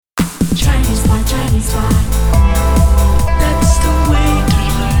Chinese pot. That's the way to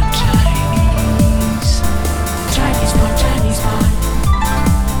learn Chinese. Chinese pot, Chinese pot.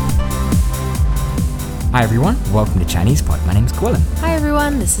 Hi everyone, welcome to Chinese Pod. My name's Gwilym. Hi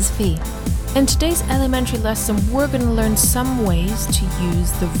everyone, this is Fee. In today's elementary lesson, we're going to learn some ways to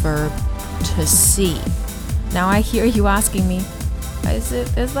use the verb to see. Now I hear you asking me, is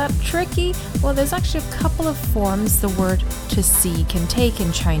that tricky? Well, there's actually a couple of forms the word to see can take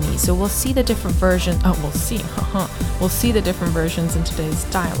in Chinese. So we'll see the different versions. We'll see the different versions in today's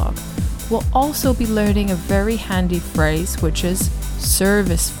dialogue. We'll also be learning a very handy phrase, which is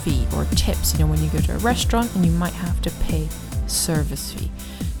service fee or tips. You know, when you go to a restaurant and you might have to pay service fee.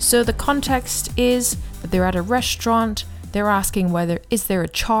 So the context is that they're at a restaurant. They're asking is there a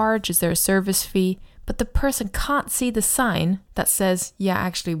charge? Is there a service fee? But the person can't see the sign that says, yeah,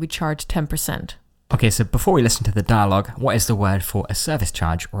 actually we charge 10%. Okay, so before we listen to the dialogue, what is the word for a service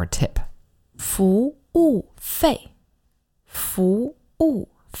charge or a tip? 服务费. 服务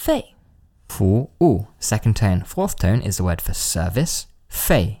费. 服务, second tone. Fourth tone is the word for service.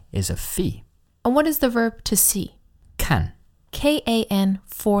 费 is a fee. And what is the verb to see? 看. K-A-N,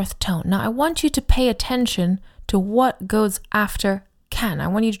 fourth tone. Now I want you to pay attention to what goes after can. I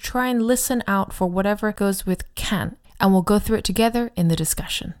want you to try and listen out for whatever goes with can. And we'll go through it together in the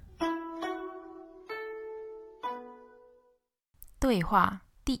discussion. 对话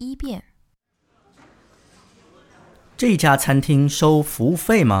第一遍。这家餐厅收服务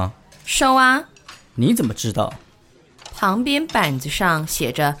费吗？收啊，你怎么知道？旁边板子上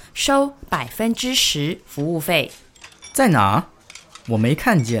写着收10%服务费。在哪？我没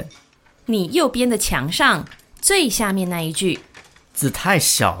看见。你右边的墙上最下面那一句。字太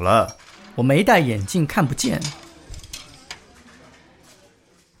小了，我没戴眼镜看不见。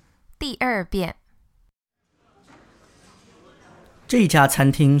第二遍。这家餐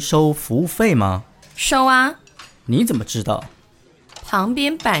厅收服务费吗？收啊，你怎么知道？旁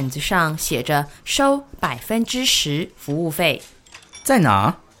边板子上写着收10%服务费。在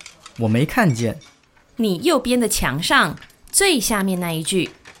哪？我没看见。你右边的墙上最下面那一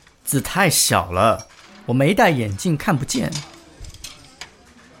句。字太小了，我没戴眼镜看不见。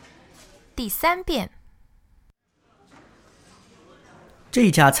第三遍。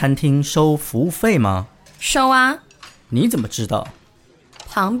这家餐厅收服务费吗？收啊，你怎么知道？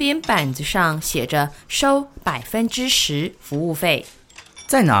旁边板子上写着收10%服务费。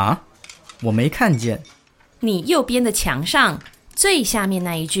在哪？我没看见。你右边的墙上最下面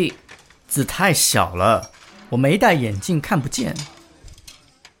那一句。字太小了，我没戴眼镜看不见。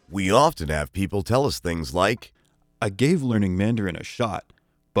 We often have people tell us things like, I gave learning Mandarin a shot,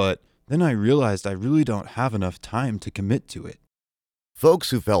 but then I realized I really don't have enough time to commit to it.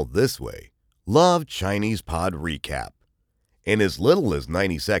 folks who felt this way love Chinese Pod Recap. In as little as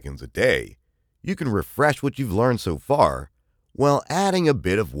 90 seconds a day, you can refresh what you've learned so far while adding a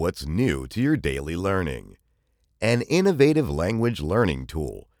bit of what's new to your daily learning. An innovative language learning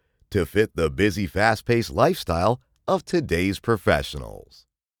tool to fit the busy, fast-paced lifestyle of today's professionals.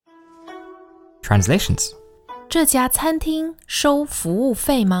 Translations. 这家餐厅收服务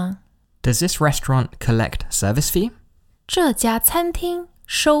费吗？ Does this restaurant collect service fee? 这家餐厅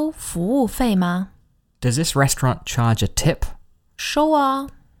收服务费吗？ Does this restaurant charge a tip? 收啊，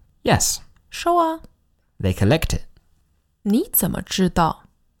 Yes, 收啊。 they collect it. 你怎么知道？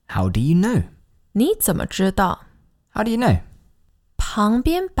 How do you know? 你怎么知道？ How do you know? 旁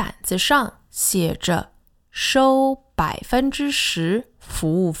边板子上写着收10%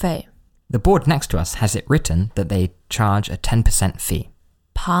服务费。The board next to us has it written that they charge a 10% fee.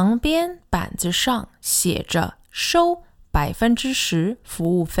 旁边板子上写着收10%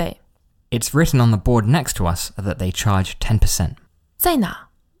服务费。It's written on the board next to us that they charge 10%. 在哪？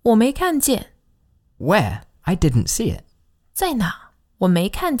我没看见。 Where? I didn't see it. 在哪？我没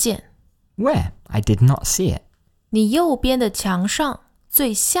看见。 Where? I did not see it. 你右边的墙上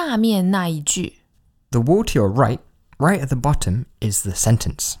最下面那一句。 The wall to your right, right at the bottom, is the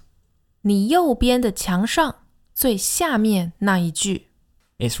sentence. 你右边的墙上最下面那一句。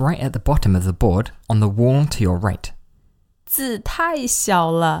 It's right at the bottom of the board on the wall to your right. 字太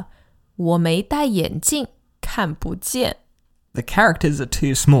小了，我没戴眼镜，看不见。 The characters are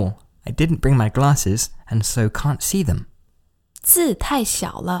too small. I didn't bring my glasses and so can't see them. 字太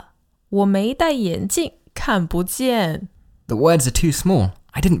小了，我没戴眼镜，看不见。 The words are too small.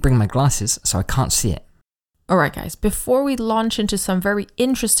 I didn't bring my glasses, so I can't see it. Alright guys, before we launch into some very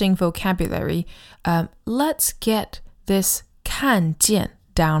interesting vocabulary, let's get this 看见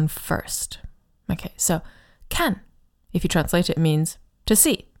down first. Okay, so 看, if you translate it, means to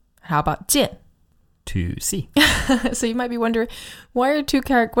see. How about 见? to see. So you might be wondering, what are two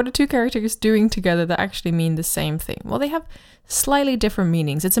characters doing together that actually mean the same thing? Well, they have slightly different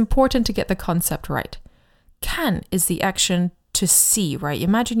meanings. It's important to get the concept right. Kan is the action to see, right?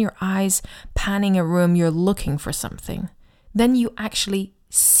 Imagine your eyes panning a room, you're looking for something. Then you actually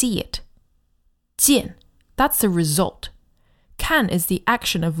see it. 见, that's the result. Kan is the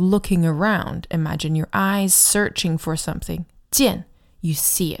action of looking around. Imagine your eyes searching for something. 见, you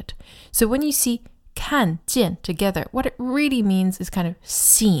see it. So when you see 看见 together, what it really means is kind of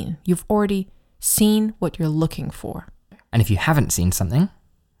seen. You've already seen what you're looking for. And if you haven't seen something,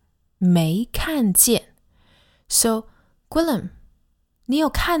 没看见. So, Gwilym, 你有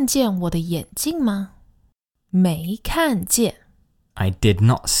看见我的眼镜吗？没看见. I did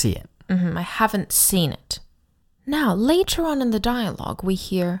not see it. I haven't seen it. Now, later on in the dialogue, we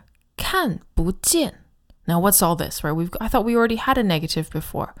hear 看不见. Now, what's all this, right? I thought we already had a negative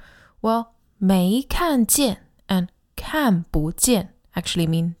before. Well, 没看见 and 看不见 actually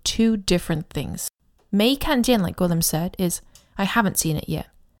mean two different things. 没看见, like Gwilym said, is I haven't seen it yet.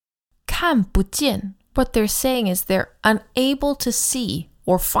 看不见, what they're saying is they're unable to see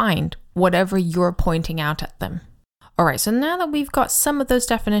or find whatever you're pointing out at them. All right, so now that we've got some of those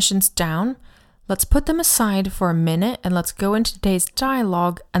definitions down, let's put them aside for a minute and let's go into today's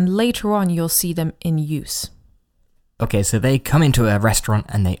dialogue, and later on you'll see them in use. Okay, so they come into a restaurant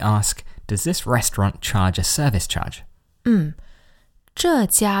and they ask, does this restaurant charge a service charge? 这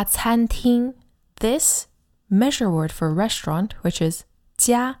家餐厅, this measure word for restaurant, which is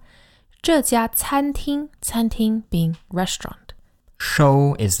家. 这家餐厅, 餐厅 being restaurant.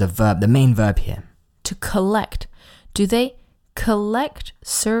 收 is the main verb here. To collect. Do they collect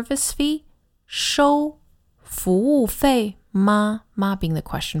service fee? 收服务费吗? Ma being the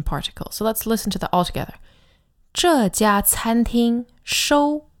question particle. So let's listen to that all together. 这家餐厅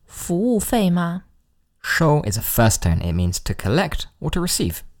收服务费吗? 收 is a first tone. It means to collect or to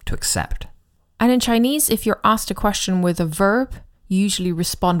receive, to accept. And in Chinese, if you're asked a question with a verb, you usually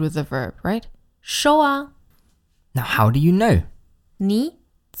respond with the verb, right? 收啊. Now, how do you know? 你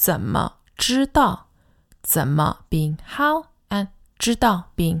怎么知道? 怎么 being how and 知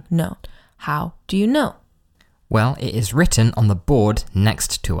道 being known. How do you know? Well, it is written on the board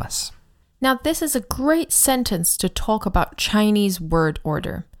next to us. Now, this is a great sentence to talk about Chinese word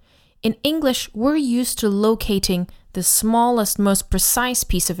order. In English, we're used to locating the smallest, most precise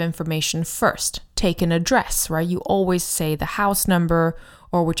piece of information first. Take an address, right? You always say the house number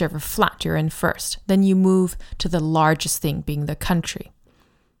or whichever flat you're in first. Then you move to the largest thing, being the country.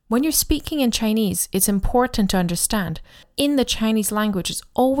 When you're speaking in Chinese, it's important to understand, in the Chinese language, it's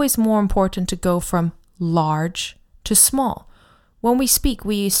always more important to go from large to small. When we speak,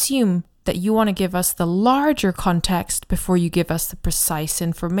 we assume that you want to give us the larger context before you give us the precise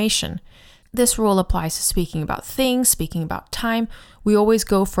information. This rule applies to speaking about things, speaking about time. We always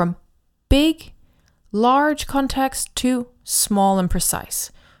go from big, large context to small and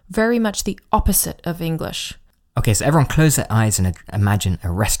precise. Very much the opposite of English. Okay, so everyone close their eyes and imagine a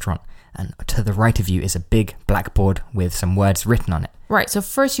restaurant. And to the right of you is a big blackboard with some words written on it. Right, so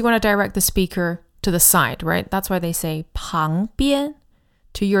first you want to direct the speaker to the side, right? That's why they say 旁边,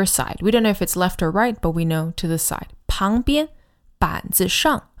 to your side. We don't know if it's left or right, but we know to the side. 旁边板子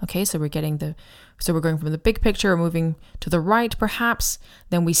上. Okay, so we're going from the big picture, moving to the right perhaps.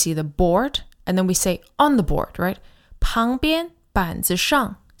 Then we see the board, and then we say on the board, right? 旁边板子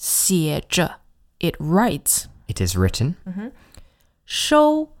上写着. It writes. It is written.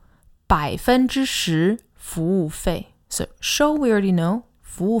 收10%服务费. So 收 we already know.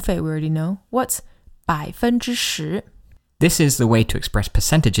 服务费 we already know. What's 10%? This is the way to express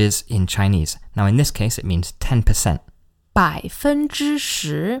percentages in Chinese. Now, in this case, it means 10%.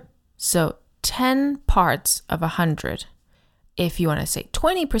 10%. So 10 parts of 100. If you want to say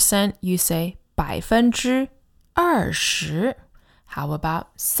 20%, you say 20%. How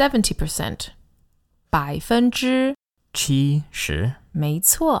about 70%? 70%. 70%. 没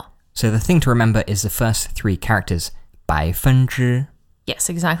错. So the thing to remember is the first three characters. 10%. Yes,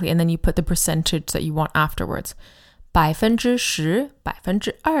 exactly. And then you put the percentage that you want afterwards. 10%,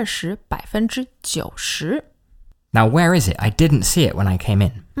 20%, 90%. Now, where is it? I didn't see it when I came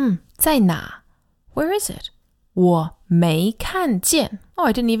in. 在哪? Where is it? 我没看见. Oh,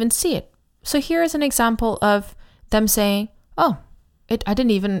 I didn't even see it. So here is an example of them saying, oh, I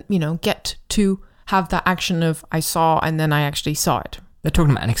didn't even, get to have that action of I saw and then I actually saw it. They're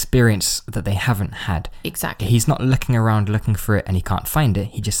talking about an experience that they haven't had. Exactly. He's not looking around looking for it and he can't find it.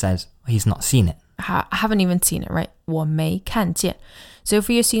 He just says he's not seen it. I haven't even seen it, right? 我没看见. So if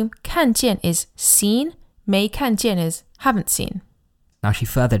we assume 看见 is seen, 没看见 is haven't seen. Now she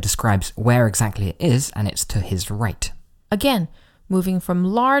further describes where exactly it is, and it's to his right. Again, moving from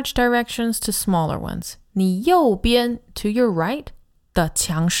large directions to smaller ones. 你右边 to your right 的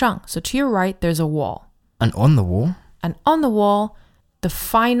墙上. So to your right, there's a wall. And on the wall, And on the wall, the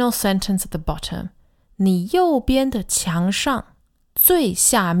final sentence at the bottom. 你右边的墙上最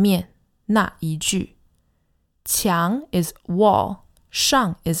下面那一句. 墙 is wall,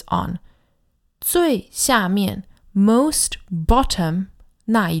 上 is on. 最下面 most bottom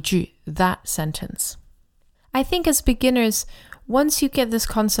那一句 that sentence. I think as beginners, once you get this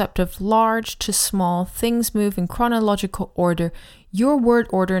concept of large to small, things move in chronological order, your word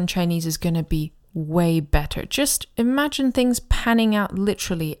order in Chinese is going to be way better. Just imagine things panning out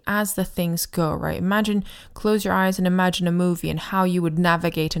literally as the things go, right? Imagine, close your eyes and imagine a movie and how you would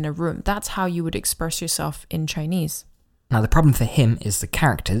navigate in a room. That's how you would express yourself in Chinese. Now the problem for him is the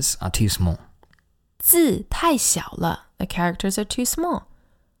characters are too small. 字太小了. The characters are too small.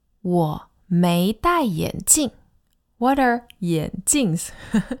 我没戴眼镜. What are 眼镜?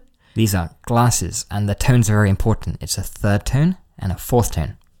 These are glasses, and the tones are very important. It's a third tone and a fourth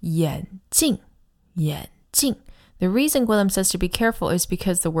tone. 眼镜. The reason Willem says to be careful is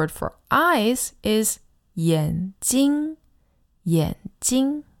because the word for eyes is 眼睛.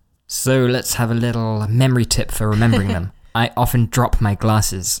 So let's have a little memory tip for remembering them. I often drop my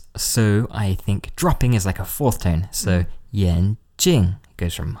glasses, so I think dropping is like a fourth tone. So 眼睛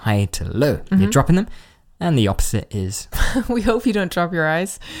goes from high to low. You're dropping them, and the opposite is... We hope you don't drop your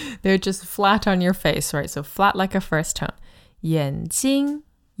eyes. They're just flat on your face, right? So flat like a first tone. 眼睛.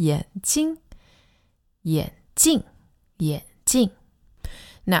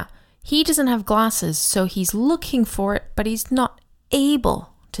 Now, he doesn't have glasses, so he's looking for it, but he's not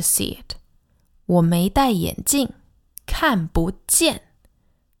able to see it. 我没戴眼镜，看不见。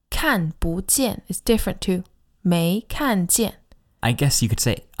看不见 is different to 没看见. I guess you could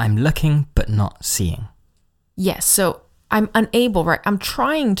say, I'm looking but not seeing. Yes, so I'm unable, right? I'm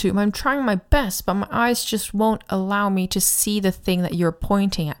trying my best, but my eyes just won't allow me to see the thing that you're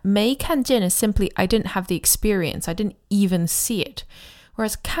pointing at. 没看见 is simply I didn't have the experience. I didn't even see it.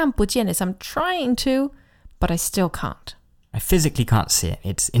 Whereas 看不见 is I'm trying to, but I still can't. I physically can't see it.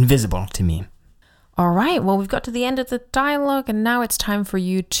 It's invisible to me. All right, well, we've got to the end of the dialogue, and now it's time for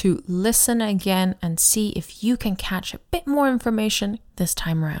you to listen again and see if you can catch a bit more information this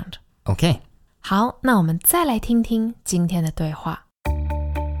time around. Okay. 好，那我们再来听听今天的对话。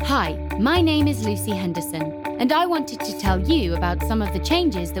 Hi, my name is Lucy Henderson, and I wanted to tell you about some of the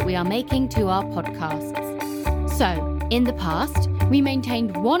changes that we are making to our podcasts. So, in the past, we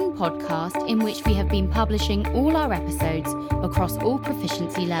maintained one podcast in which we have been publishing all our episodes across all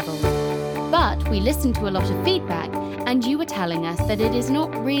proficiency levels. But we listened to a lot of feedback, and you were telling us that it is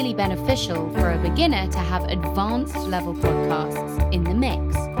not really beneficial for a beginner to have advanced level podcasts in the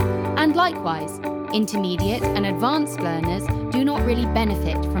mix. And likewise, intermediate and advanced learners do not really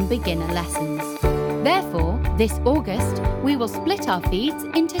benefit from beginner lessons. Therefore, this August, we will split our feeds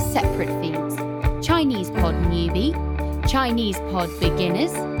into separate feeds. Chinese Pod Newbie, Chinese Pod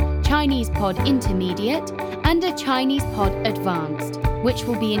Beginners, Chinese Pod Intermediate, and a Chinese Pod Advanced, which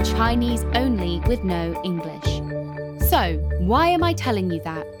will be in Chinese only with no English. So, why am I telling you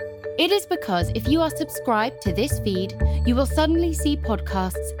that? It is because if you are subscribed to this feed, you will suddenly see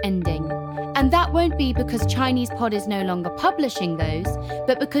podcasts ending. And that won't be because Chinese Pod is no longer publishing those,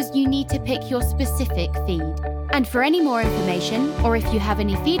 but because you need to pick your specific feed. And for any more information, or if you have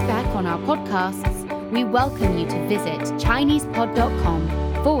any feedback on our podcasts, we welcome you to visit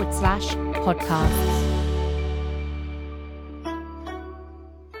ChinesePod.com/podcasts.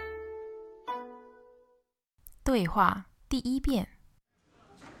 对话第一遍。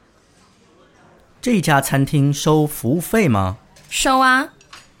这家餐厅收服务费吗？收啊，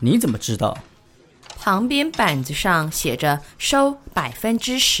你怎么知道？旁边板子上写着收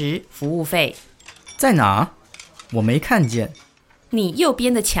10%服务费。在哪？我没看见。你右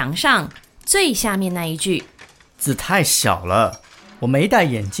边的墙上最下面那一句。字太小了，我没戴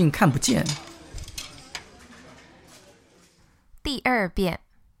眼镜看不见。第二遍。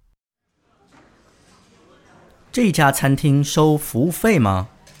这家餐厅收服务费吗？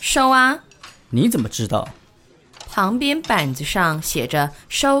收啊，你怎么知道？旁边板子上写着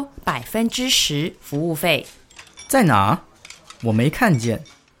收10%服务费。在哪？我没看见。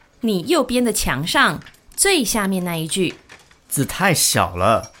你右边的墙上最下面那一句。字太小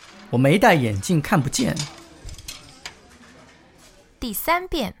了，我没戴眼镜看不见。第三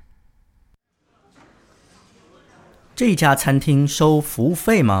遍。这家餐厅收服务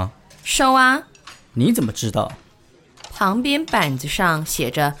费吗？收啊，你怎么知道？旁边板子上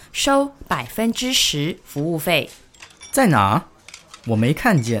写着收10%服务费。在哪？我没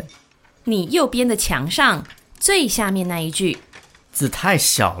看见。你右边的墙上最下面那一句。字太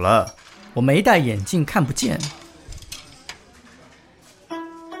小了，我没戴眼镜看不见。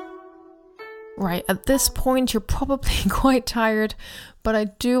Right, at this point, you're probably quite tired, but I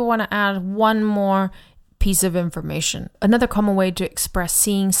do want to add one more piece of information. Another common way to express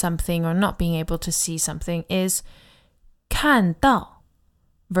seeing something or not being able to see something is 看到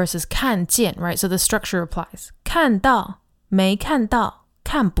versus 看见, right? So the structure applies. 看到, 没看到,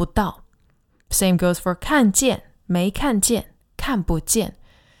 看不到. Same goes for 看见, 没看见, 看不见.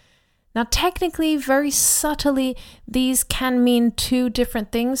 Now, technically, very subtly, these can mean two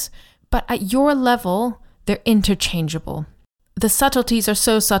different things, but at your level, they're interchangeable. The subtleties are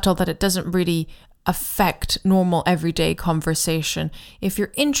so subtle that it doesn't really affect normal everyday conversation. If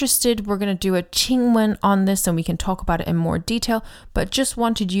you're interested, we're going to do a 清文 on this and we can talk about it in more detail, but just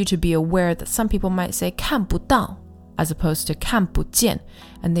wanted you to be aware that some people might say 看不到 as opposed to 看不见,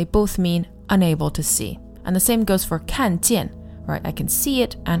 and they both mean unable to see. And the same goes for 看见, right? I can see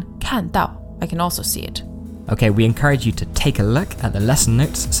it, and 看到, I can also see it. Okay, we encourage you to take a look at the lesson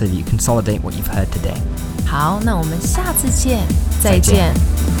notes so that you consolidate what you've heard today. 好，那我们下次见，再见。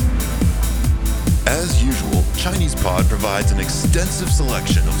As usual, ChinesePod provides an extensive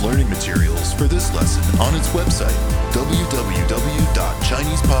selection of learning materials for this lesson on its website,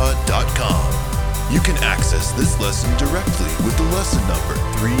 www.chinesepod.com. You can access this lesson directly with the lesson number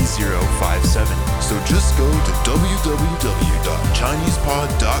 3057. So just go to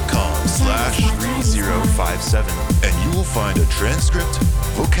www.chinesepod.com/3057 and you will find a transcript,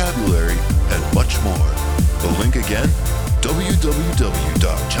 vocabulary, and much more. The link again,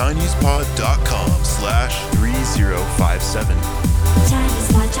 www.chinesepod.com/3057.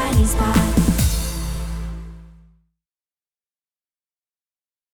 Chinese Pod, Chinese Pod.